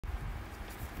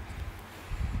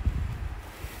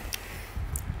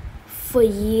For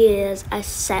years, I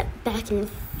sat back and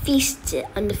feasted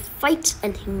on the fights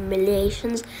and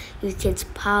humiliations you kids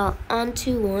pile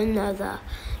onto one another.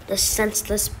 The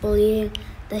senseless bullying,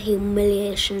 the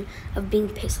humiliation of being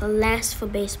picked last for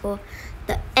baseball,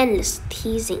 the endless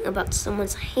teasing about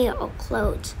someone's hair or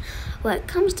clothes. When it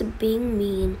comes to being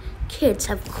mean, kids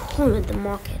have cornered the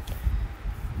market.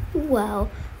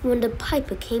 Well, when the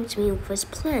piper came to me with his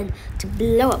plan to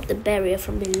blow up the barrier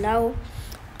from below,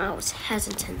 I was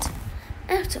hesitant.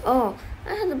 After all,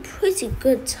 I had a pretty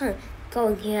good time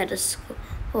going here to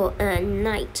school at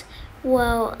night.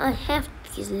 Well, I have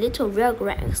these little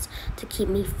rugrats to keep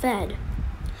me fed.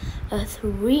 The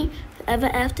three ever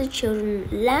after children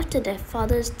laughed at their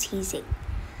father's teasing.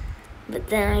 But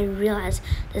then I realized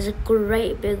there's a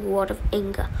great big world of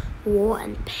anger, war,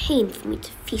 and pain for me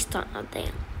to feast on out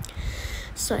there.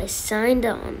 So I signed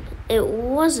on. It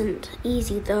wasn't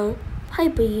easy though.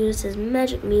 Piper used his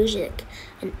magic music,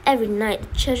 and every night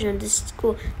the children of this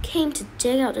school came to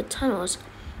dig out the tunnels.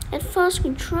 At first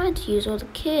we tried to use all the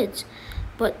kids,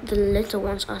 but the little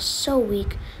ones are so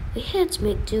weak, we had to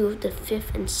make do with the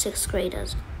 5th and 6th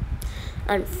graders.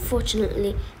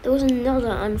 Unfortunately, there was another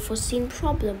unforeseen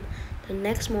problem. The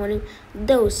next morning,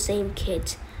 those same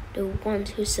kids, the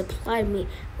ones who supplied me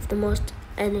with the most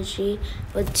energy,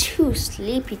 were too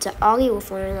sleepy to argue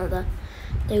with one another.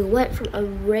 They went from a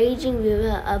raging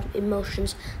river of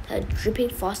emotions to a dripping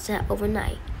faucet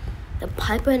overnight. The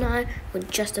piper and I were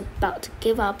just about to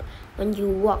give up when you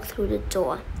walked through the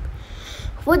door.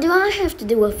 "What do I have to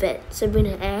do with it?"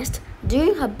 Sabrina asked,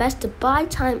 doing her best to buy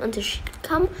time until she could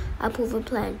come up with a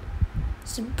plan.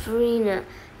 "Sabrina,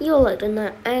 you're like the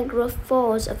Niagara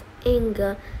Falls of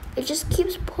anger. It just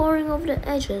keeps pouring over the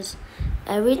edges.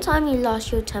 Every time you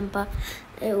lost your temper,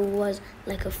 it was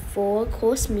like a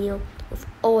 4-course meal with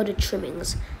all the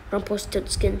trimmings,"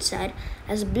 Rumpelstiltskin said,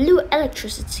 as blue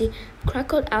electricity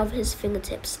crackled out of his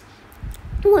fingertips.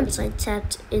 "Once I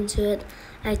tapped into it,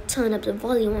 I turned up the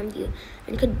volume on you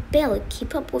and could barely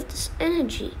keep up with this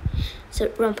energy,"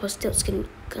 said Rumpelstiltskin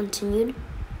continued.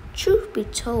 "Truth be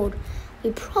told,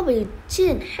 we probably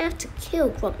didn't have to kill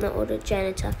Grumpner or the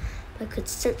janitor, but I could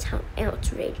sense how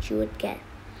outraged you would get.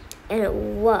 And it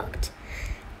worked.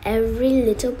 Every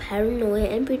little paranoia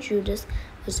and prejudice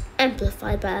was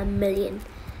amplified by 1,000,000.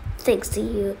 Thanks to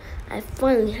you, I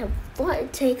finally have what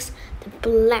it takes to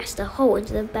blast a hole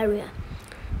into the barrier.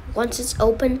 Once it's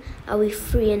open, I'll be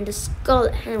free and the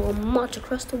Scarlet Hand will march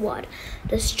across the world,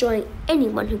 destroying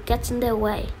anyone who gets in their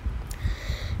way."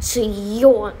 "So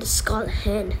you're the Scarlet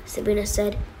Hand," Sabrina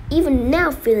said, even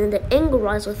now feeling the anger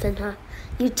rise within her.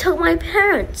 "You took my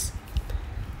parents."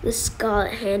 "The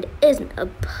Scarlet Hand isn't a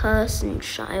person,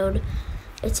 child.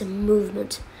 It's a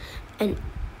movement, an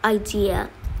idea.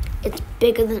 It's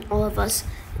bigger than all of us.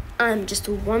 I'm just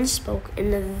one spoke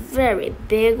in a very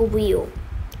big wheel."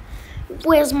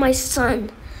 "Where's my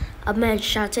son?" a man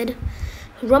shouted.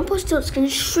 Rumpelstiltskin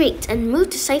shrieked and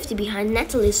moved to safety behind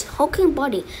Natalie's hulking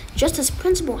body just as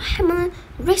Principal Hamelin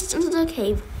raced into the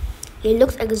cave. He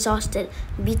looked exhausted,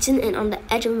 beaten and on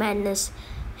the edge of madness.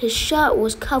 His shirt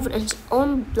was covered in his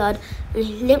own blood and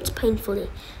he limped painfully.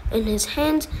 In his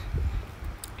hands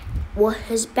were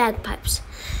his bagpipes.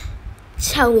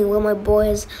 "Tell me where my boy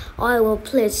is, or I will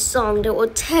play a song that will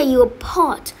tear you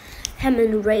apart,"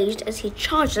 Hammond raged as he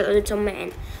charged at the little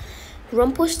man.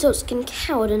 Rumpelstiltskin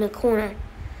cowered in a corner.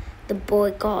 "The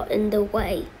boy got in the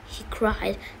way," he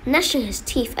cried, gnashing his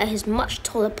teeth at his much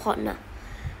taller partner.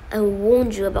 "I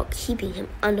warned you about keeping him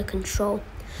under control."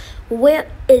 "Where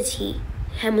is he?"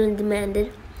 Hamelin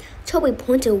demanded. Toby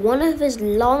pointed one of his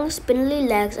long, spindly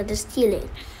legs at the ceiling.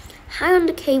 High on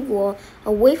the cave wall,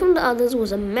 away from the others,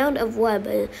 was a mound of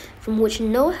webbing from which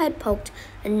no head poked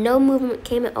and no movement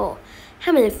came at all.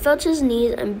 Hamelin fell to his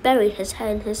knees and buried his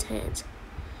head in his hands.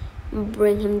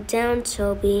 "Bring him down,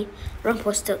 Toby,"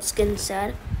 Rumpelstiltskin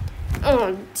said.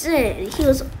 "Oh, Dad, he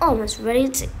was almost ready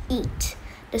to eat,"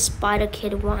 the spider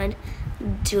kid whined.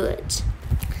 "Do it,"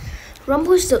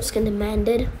 Rumpelstiltskin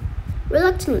demanded.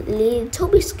 Reluctantly,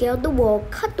 Toby scaled the wall,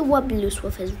 cut the web loose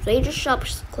with his razor-sharp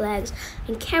claws,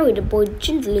 and carried the boy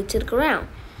gingerly to the ground.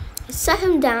 He sat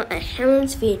him down at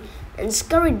Hamelin's feet and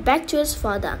scurried back to his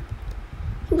father.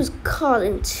 "He was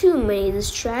causing too many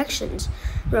distractions,"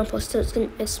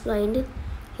 Rumpelstiltskin explained.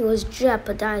 "He was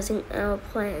jeopardizing our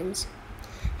plans."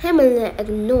 Hamelin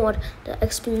ignored the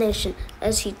explanation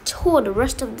as he tore the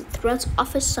rest of the threads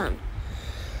off his son.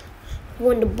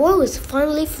 When the boy was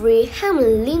finally free,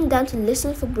 Hamelin leaned down to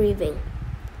listen for breathing.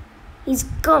 "He's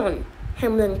gone,"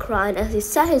 Hamelin cried as he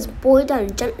sat his boy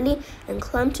down gently and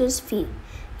climbed to his feet.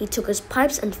 He took his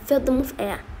pipes and filled them with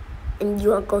air. "And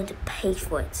you are going to pay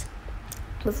for it."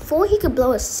 Before he could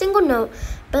blow a single note,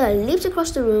 Bella leaped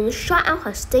across the room, shot out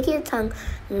her sticky tongue,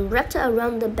 and wrapped it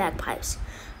around the bagpipes.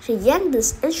 She yanked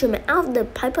this instrument out of the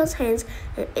piper's hands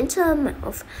and into her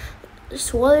mouth,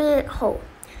 swallowing it whole.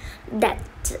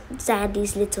 "That's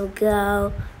Daddy's little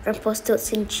girl,"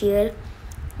 Rumpelstiltskin cheered.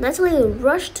 Natalie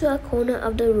rushed to a corner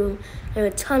of the room and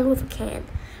returned with a can.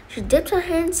 She dipped her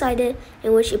hand inside it,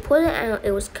 and when she pulled it out,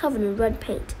 it was covered in red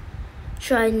paint.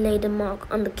 "Try and lay the mark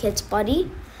on the kid's body."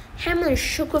 Hamlin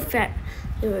shook with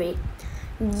fury.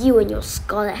 "You and your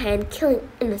scarlet hand killing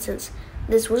innocents.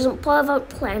 This wasn't part of our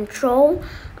plan, troll.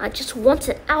 I just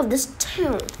wanted out of this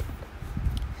town."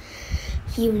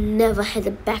 "You never had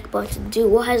the backbone to do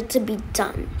what had to be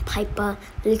done, Piper,"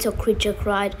 the little creature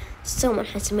cried. "Someone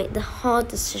has to make the hard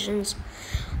decisions."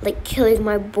 "Like killing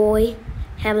my boy,"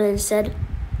 Hamlin said.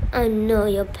 "I know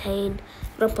your pain,"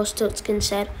 Rumpelstiltskin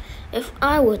said. "If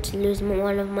I were to lose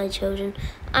one of my children,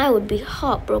 I would be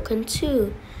heartbroken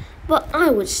too. But I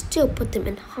would still put them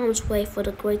in harm's way for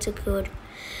the greater good."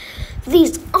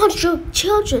 "These aren't your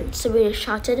children," Sabrina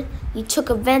shouted. "You took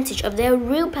advantage of their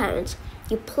real parents.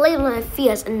 You played on their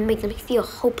fears and made them feel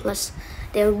hopeless.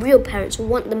 Their real parents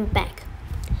want them back."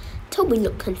 Toby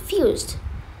looked confused.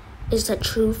 "Is that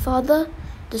true, Father?"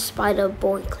 the spider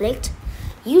boy clicked.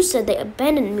 "You said they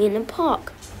abandoned me in the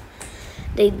park."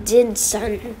 "They did,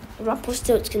 son,"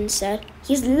 Rumpelstiltskin said.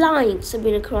 "He's lying,"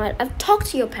 Sabrina cried. "I've talked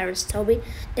to your parents, Toby.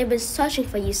 They've been searching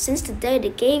for you since the day they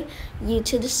gave you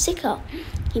to the sicker.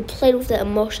 He played with their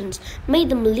emotions, made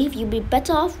them believe you'd be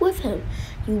better off with him.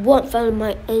 You weren't found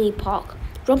in any park.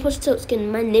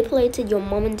 Rumpelstiltskin manipulated your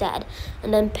mom and dad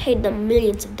and then paid them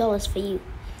millions of dollars for you.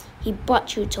 He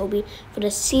bought you, Toby, for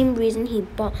the same reason he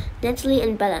bought Natalie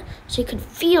and Bella, so he could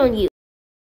feed on you."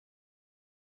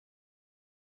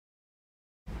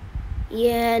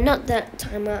 "Yeah, not that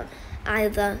time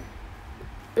either.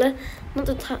 Not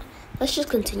the time. Let's just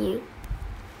continue."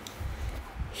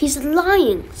 "He's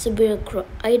lying," Sabrina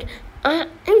cried.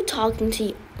 "I'm talking to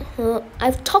you.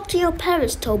 I've talked to your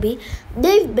parents, Toby.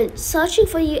 They've been searching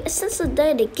for you since the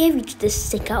day they gave you to this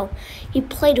sicko. He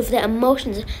played with their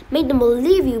emotions, made them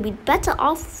believe you'd be better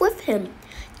off with him.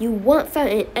 You weren't found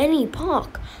in any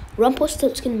park.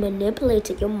 Rumpelstiltskin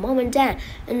manipulated your mom and dad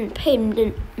and paid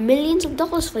them millions of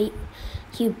dollars for you.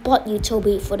 He bought you,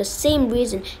 Toby, for the same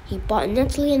reason he bought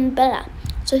Natalie and Bella,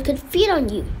 so he could feed on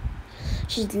you."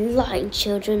 "She's lying,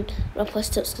 children,"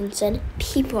 Rumpelstiltskin said.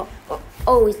 "People are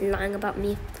always lying about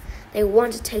me. They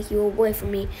want to take you away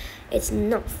from me. It's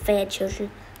not fair, children.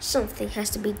 Something has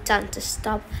to be done to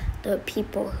stop the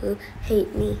people who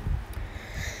hate me."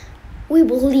 "We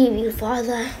believe you,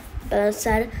 Father," Bella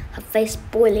said, her face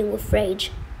boiling with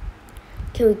rage.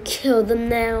 "Can we kill them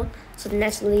now?" said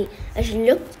Natalie, as she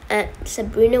looked at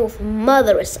Sabrina with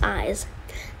murderous eyes.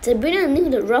 Sabrina knew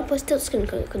that Rumpelstiltskin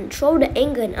could control the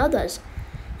anger in others.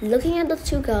 Looking at the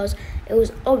two girls, it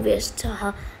was obvious to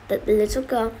her that the little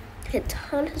girl had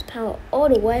turned his power all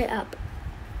the way up.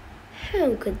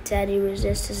 How could Daddy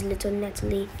resist his little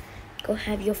Natalie? Go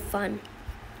have your fun.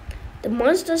 The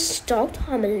monster stalked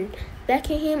Hamlin,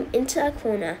 backing him into a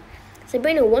corner.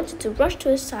 Sabrina wanted to rush to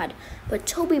his side, but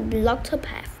Toby blocked her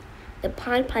path. The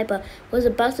Pied Piper was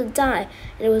about to die,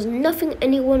 and there was nothing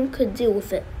anyone could do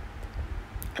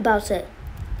about it.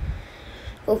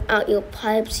 "Without your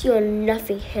pipes, you are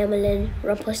nothing, Hamlin,"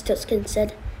 Rumpelstiltskin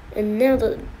said. "And now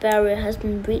that the barrier has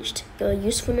been breached, your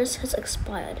usefulness has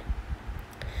expired."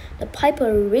 The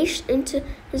Piper reached into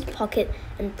his pocket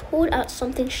and pulled out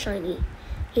something shiny.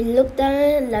 He looked at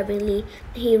it lovingly,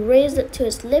 then he raised it to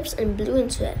his lips and blew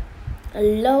into it. A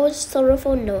low,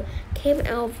 sorrowful note came out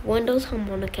of Wendell's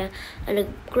harmonica, and the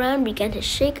ground began to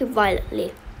shake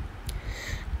violently.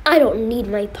 "I don't need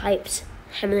my pipes,"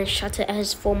 Hamlin shouted at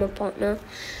his former partner.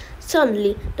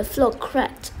 Suddenly, the floor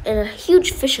cracked, and a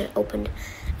huge fissure opened.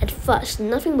 At first,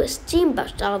 nothing but steam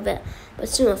burst out of it, but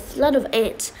soon a flood of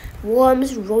ants,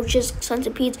 worms, roaches,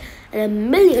 centipedes, and a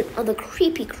million other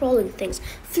creepy crawling things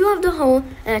flew out of the hole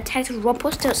and attacked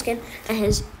Rumpelstiltskin and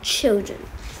his children.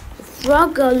 The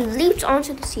frog girl leaped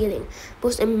onto the ceiling, but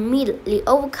was immediately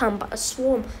overcome by a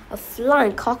swarm of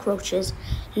flying cockroaches.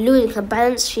 Losing her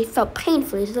balance, she fell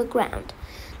painfully to the ground.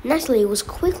 Natalie was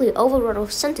quickly overrun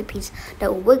with centipedes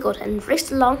that wiggled and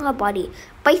raced along her body,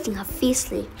 biting her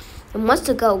fiercely. The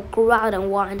monster girl growled and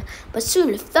whined, but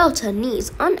soon fell to her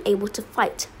knees, unable to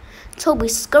fight. Toby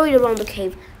scurried around the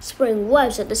cave, spraying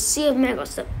webs at the sea of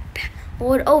maggots that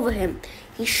poured over him.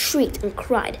 He shrieked and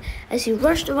cried as he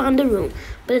rushed around the room,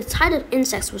 but the tide of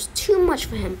insects was too much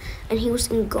for him, and he was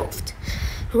engulfed.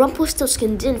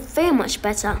 Rumpelstiltskin didn't fare much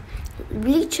better.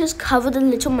 Leeches covered the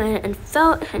little man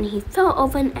and he fell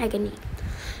over in agony.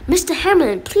 "Mr.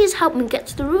 Hamlin, please help me get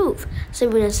to the roof,"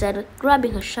 Sabrina said,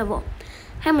 grabbing her shovel.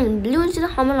 Hamlin blew into the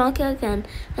harmonica again,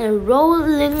 and a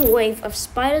rolling wave of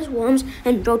spiders, worms,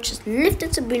 and roaches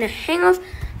lifted Sabrina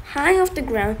high off the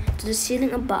ground to the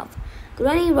ceiling above.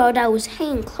 Granny Rhoda was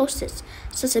hanging closest,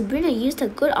 so Sabrina used her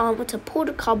good arm to pull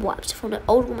the cobwebs from the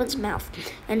old woman's mouth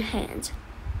and hands.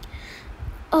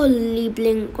 "Oh,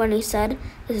 Liebling," Granny said,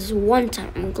 "this is one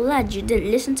time I'm glad you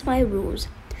didn't listen to my rules."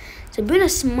 Sabrina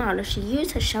smiled as she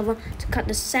used her shovel to cut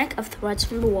the sack of threads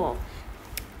from the wall.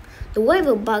 The wave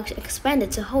of bugs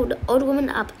expanded to hold the old woman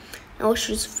up, and while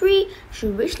she was free, she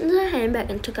reached into her handbag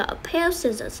and took out a pair of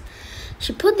scissors.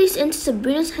 She put these into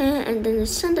Sabrina's hand and then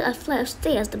ascended a flight of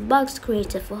stairs the bugs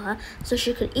created for her so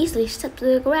she could easily step to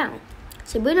the ground.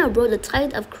 Sabrina rode the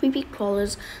tide of creepy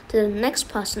crawlers to the next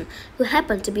person, who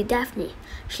happened to be Daphne.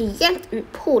 She yanked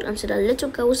and pulled until the little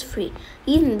girl was free,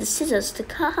 using the scissors to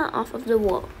cut her off of the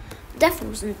wall. Daphne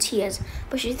was in tears,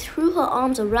 but she threw her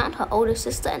arms around her older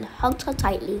sister and hugged her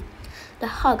tightly. The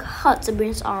hug hurt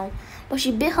Sabrina's arm, but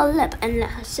she bit her lip and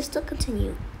let her sister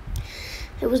continue.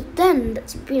 It was then that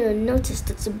Sabrina noticed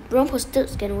that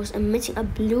Rumpelstiltskin was emitting a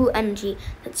blue energy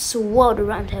that swirled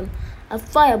around him. A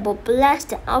fireball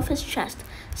blasted out of his chest,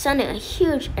 sending a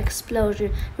huge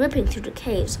explosion ripping through the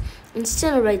caves,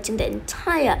 incinerating the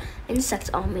entire insect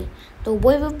army. The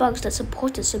wave of bugs that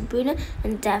supported Sabrina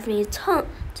and Daphne turned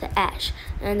to ash,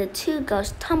 and the two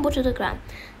girls tumbled to the ground,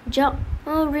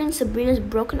 jarring Sabrina's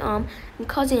broken arm and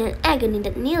causing an agony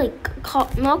that nearly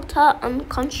knocked her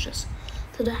unconscious.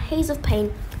 Through the haze of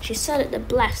pain, she started the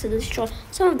blast to destroy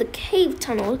some of the cave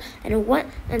tunnels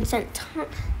and sent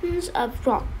tons of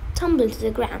rock tumbling to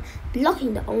the ground,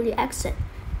 blocking the only exit.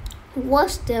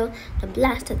 Worse still, the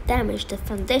blast had damaged the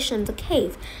foundation of the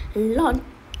cave, and large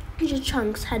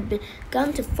chunks had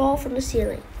begun to fall from the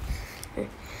ceiling.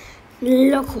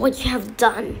 "Look what you have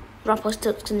done!"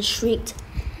 Rumpelstiltskin shrieked.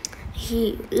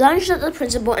 He lunged at the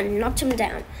principal and knocked him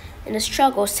down. In the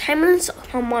struggle, Hamlin's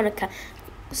harmonica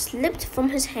slipped from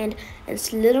his hand and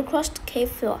slid across the cave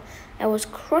floor and was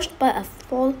crushed by a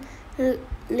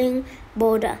falling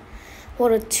boulder.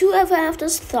 While the two ever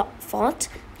afters fought,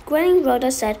 Granny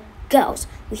Rhoda said, "Girls,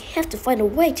 we have to find a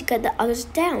way to get the others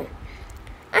down."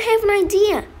 "I have an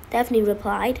idea," Daphne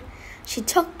replied. She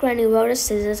took Granny Rhoda's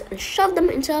scissors and shoved them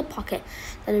into her pocket,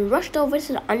 then rushed over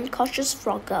to the unconscious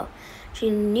frog girl. She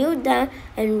kneeled down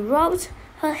and rubbed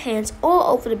her hands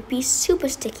all over the beast's super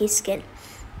sticky skin.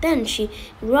 Then she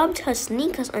rubbed her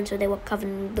sneakers until they were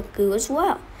covered with goo as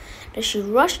well. Then she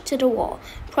rushed to the wall,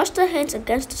 pressed her hands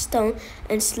against the stone,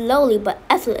 and slowly but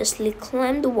effortlessly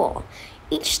climbed the wall.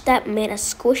 Each step made a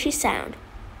squishy sound.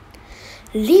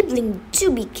 "Liebling,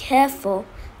 do be careful,"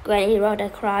 Granny Rhoda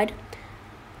cried.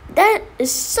 "That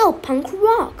is so punk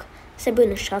rock,"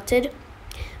 Sabrina shouted.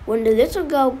 When the little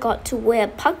girl got to where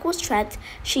Puck was trapped,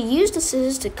 she used the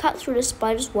scissors to cut through the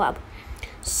spider's web.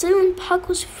 Soon Puck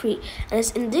was free, and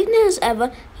as indignant as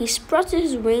ever, he sprouted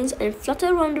his wings and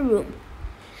fluttered around the room.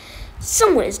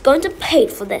 "Someone is going to pay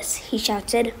for this," he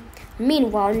shouted.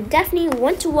 Meanwhile, Daphne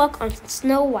went to work on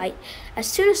Snow White. As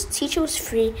soon as the teacher was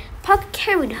free, Puck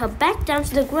carried her back down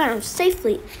to the ground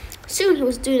safely. Soon he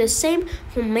was doing the same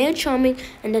for Mayor Charming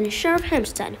and then Sheriff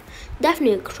Hampstead.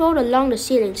 Daphne crawled along the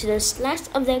ceiling to the last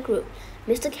of their group,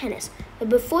 Mr. Kenneth, but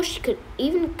before she could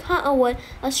even cut away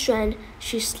a strand,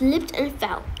 she slipped and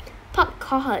fell. Puck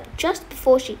caught her just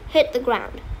before she hit the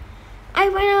ground. "I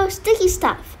ran out of sticky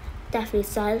stuff," Daphne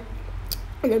said.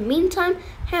 In the meantime,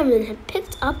 Hamlin had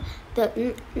picked up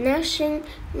the gnashing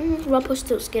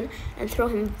Rumpelstiltskin and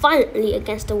thrown him violently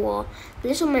against the wall. The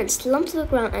little man slumped to the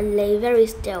ground and lay very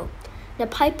still. The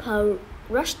piper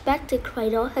rushed back to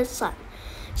cradle his son.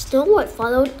 Snow White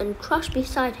followed and crouched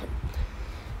beside him.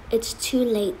 "It's too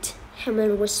late,"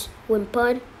 Hamlin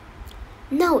whimpered.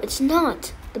 "No, it's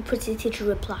not," the pretty teacher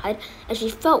replied as she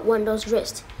felt Wendell's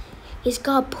wrist. "He's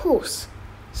got a pulse."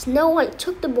 Snow White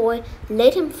took the boy,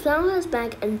 laid him flat on his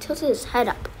back, and tilted his head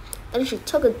up. Then she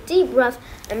took a deep breath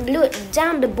and blew it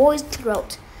down the boy's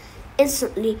throat.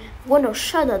 Instantly, Wendell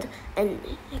shuddered and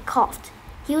coughed.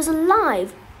 He was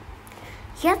alive.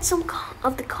 "He had some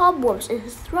of the cobwebs in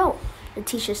his throat," the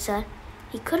teacher said.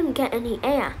 "He couldn't get any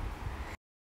air."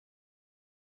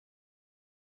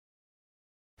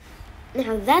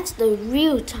 Now that's the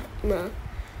real timer.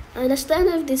 That's the end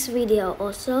of this video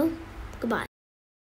also. Goodbye.